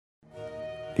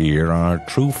Here are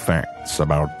true facts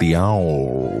about the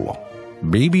owl.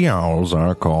 Baby owls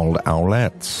are called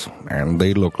owlets, and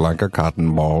they look like a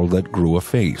cotton ball that grew a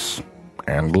face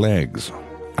and legs.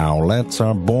 Owlets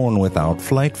are born without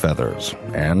flight feathers,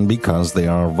 and because they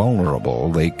are vulnerable,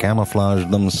 they camouflage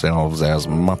themselves as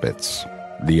Muppets.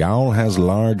 The owl has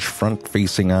large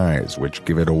front-facing eyes, which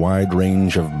give it a wide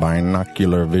range of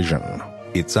binocular vision.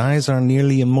 Its eyes are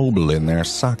nearly immobile in their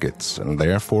sockets, and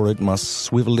therefore it must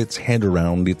swivel its head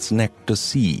around its neck to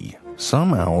see.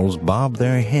 Some owls bob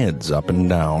their heads up and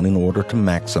down in order to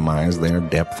maximize their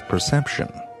depth perception.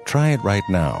 Try it right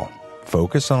now.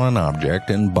 Focus on an object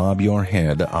and bob your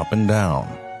head up and down.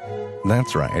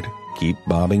 That's right, keep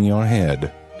bobbing your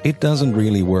head. It doesn't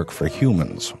really work for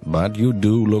humans, but you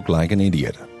do look like an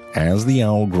idiot. As the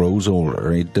owl grows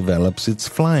older, it develops its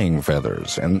flying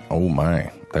feathers, and oh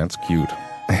my, that's cute.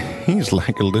 He's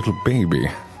like a little baby.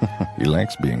 He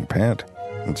likes being pet.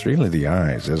 It's really the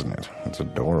eyes, isn't it? It's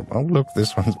adorable. Oh, look,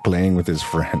 this one's playing with his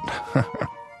friend.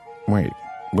 Wait,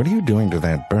 what are you doing to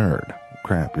that bird?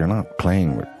 Crap, you're not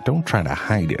playing with... Don't try to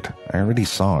hide it. I already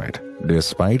saw it.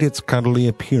 Despite its cuddly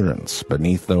appearance,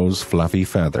 beneath those fluffy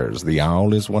feathers, the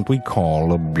owl is what we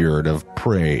call a bird of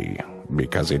prey,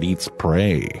 because it eats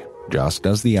prey. Just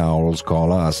as the owls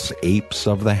call us apes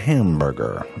of the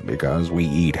hamburger, because we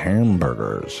eat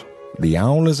hamburgers. The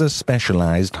owl is a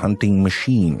specialized hunting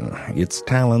machine. Its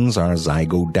talons are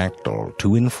zygodactyl,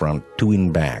 2 in front, 2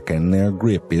 in back, and their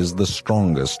grip is the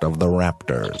strongest of the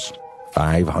raptors.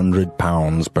 500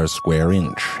 pounds per square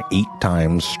inch, 8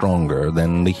 times stronger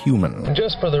than the human.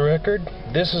 Just for the record,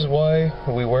 this is why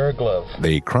we wear a glove.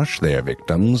 They crush their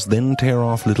victims, then tear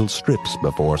off little strips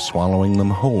before swallowing them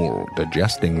whole,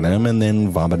 digesting them, and then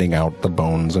vomiting out the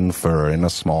bones and fur in a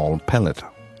small pellet.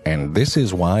 And this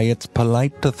is why it's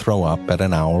polite to throw up at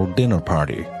an owl dinner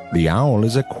party. The owl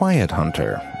is a quiet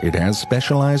hunter. It has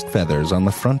specialized feathers on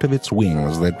the front of its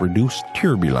wings that reduce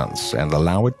turbulence and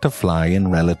allow it to fly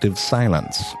in relative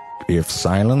silence. If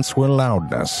silence were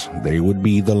loudness, they would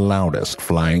be the loudest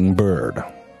flying bird.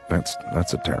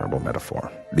 That's a terrible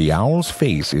metaphor. The owl's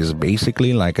face is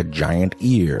basically like a giant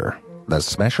ear. The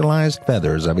specialized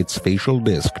feathers of its facial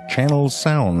disc channel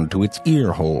sound to its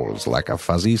ear holes like a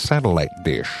fuzzy satellite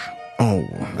dish. Oh,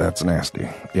 that's nasty.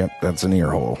 Yep, that's an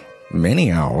ear hole.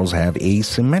 Many owls have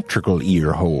asymmetrical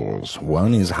ear holes.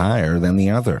 One is higher than the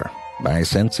other. By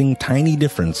sensing tiny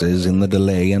differences in the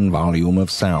delay and volume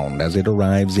of sound as it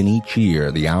arrives in each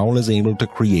ear, the owl is able to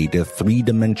create a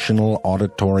 3-dimensional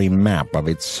auditory map of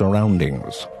its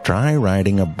surroundings. Try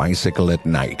riding a bicycle at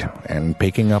night and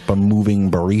picking up a moving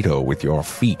burrito with your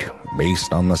feet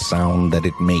based on the sound that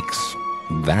it makes.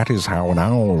 That is how an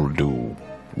owl do.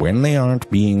 When they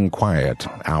aren't being quiet,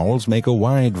 owls make a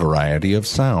wide variety of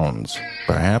sounds.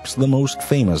 Perhaps the most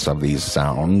famous of these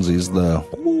sounds is the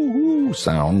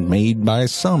sound made by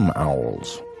some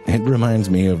owls. It reminds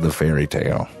me of the fairy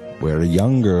tale, where a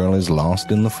young girl is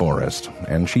lost in the forest,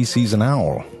 and she sees an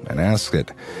owl and asks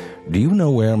it, "Do you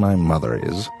know where my mother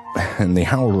is?" And the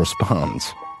owl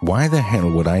responds, "Why the hell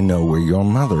would I know where your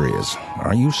mother is?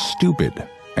 Are you stupid?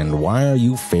 And why are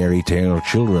you fairy tale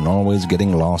children always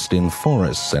getting lost in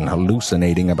forests and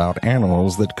hallucinating about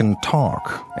animals that can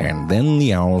talk?" And then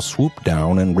the owl swooped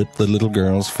down and ripped the little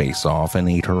girl's face off and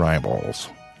ate her eyeballs.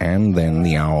 And then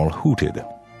the owl hooted.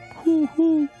 Hoo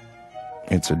hoo.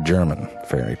 It's a German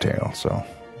fairy tale, so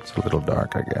it's a little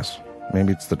dark, I guess.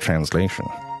 Maybe it's the translation.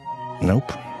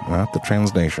 Nope, not the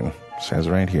translation. It says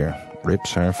right here,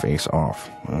 rips her face off.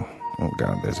 Oh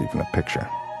God, there's even a picture.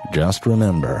 Just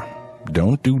remember,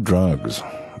 don't do drugs,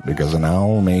 because an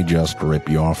owl may just rip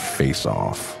your face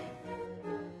off.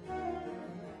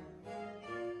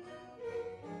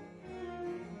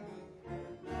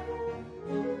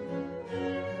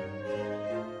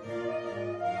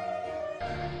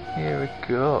 Here we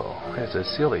go. That's a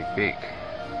silly beak.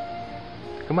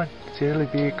 Come on, silly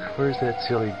beak. Where's that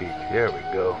silly beak? There we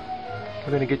go.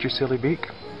 We're gonna get your silly beak.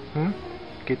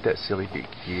 Get that silly beak.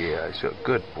 Yeah, he's a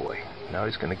good boy. Now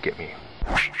he's gonna get me.